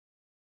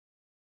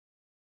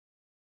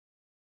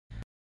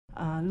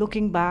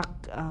Looking back,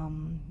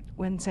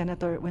 when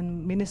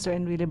Minister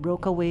Enrile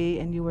broke away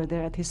and you were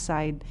there at his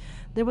side,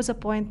 there was a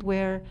point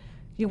where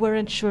you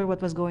weren't sure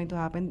what was going to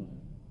happen.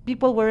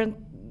 People weren't.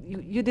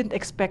 You didn't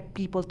expect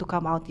people to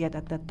come out yet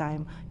at that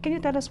time. Can you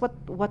tell us what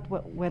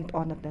went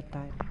on at that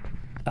time?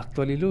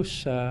 Actually,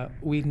 Luz,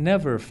 we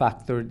never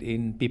factored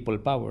in people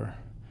power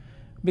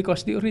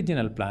because the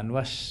original plan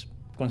was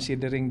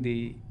considering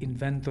the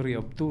inventory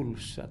of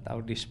tools at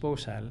our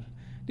disposal.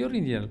 The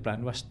original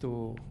plan was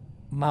to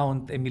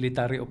mount a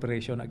military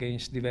operation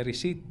against the very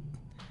seat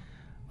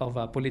of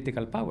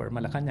political power,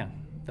 Malacañang.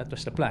 That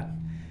was the plan.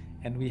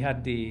 And we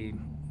had the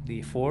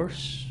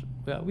force,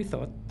 well, we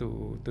thought,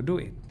 to do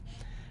it.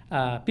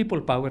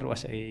 People power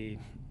was a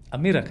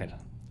miracle,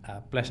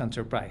 a pleasant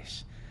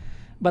surprise.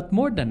 But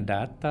more than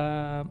that,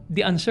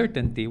 the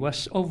uncertainty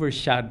was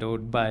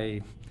overshadowed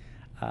by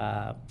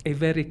a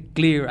very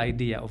clear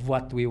idea of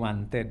what we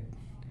wanted.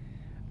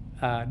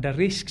 The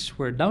risks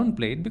were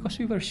downplayed because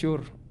we were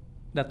sure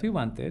that we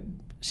wanted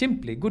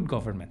simply good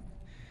government.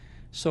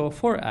 So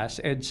for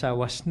us, EDSA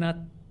was not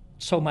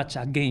so much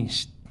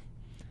against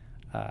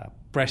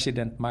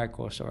President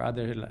Marcos or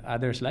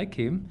others like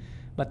him,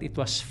 but it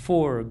was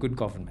for good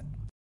government.